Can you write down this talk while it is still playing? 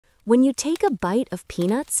When you take a bite of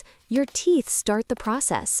peanuts, your teeth start the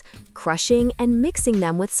process, crushing and mixing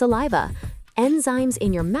them with saliva. Enzymes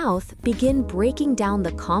in your mouth begin breaking down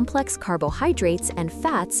the complex carbohydrates and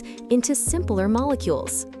fats into simpler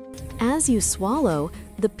molecules. As you swallow,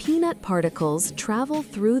 the peanut particles travel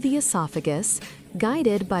through the esophagus,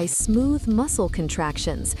 guided by smooth muscle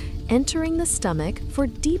contractions, entering the stomach for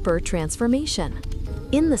deeper transformation.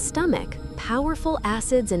 In the stomach, powerful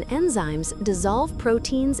acids and enzymes dissolve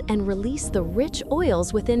proteins and release the rich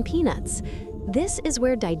oils within peanuts. This is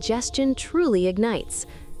where digestion truly ignites,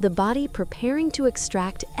 the body preparing to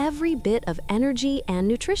extract every bit of energy and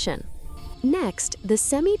nutrition. Next, the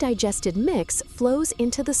semi-digested mix flows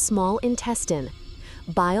into the small intestine.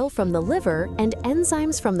 Bile from the liver and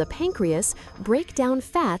enzymes from the pancreas break down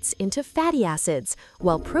fats into fatty acids,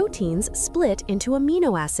 while proteins split into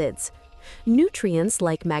amino acids. Nutrients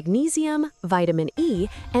like magnesium, vitamin E,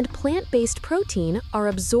 and plant-based protein are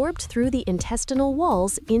absorbed through the intestinal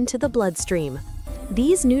walls into the bloodstream.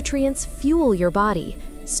 These nutrients fuel your body,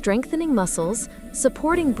 strengthening muscles,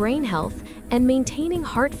 supporting brain health, and maintaining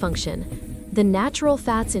heart function. The natural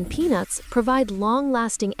fats in peanuts provide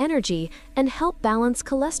long-lasting energy and help balance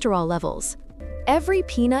cholesterol levels. Every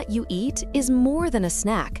peanut you eat is more than a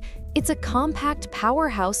snack. It's a compact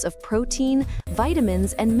powerhouse of protein,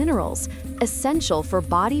 vitamins, and minerals, essential for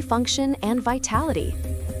body function and vitality.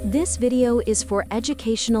 This video is for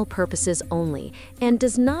educational purposes only and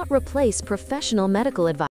does not replace professional medical advice.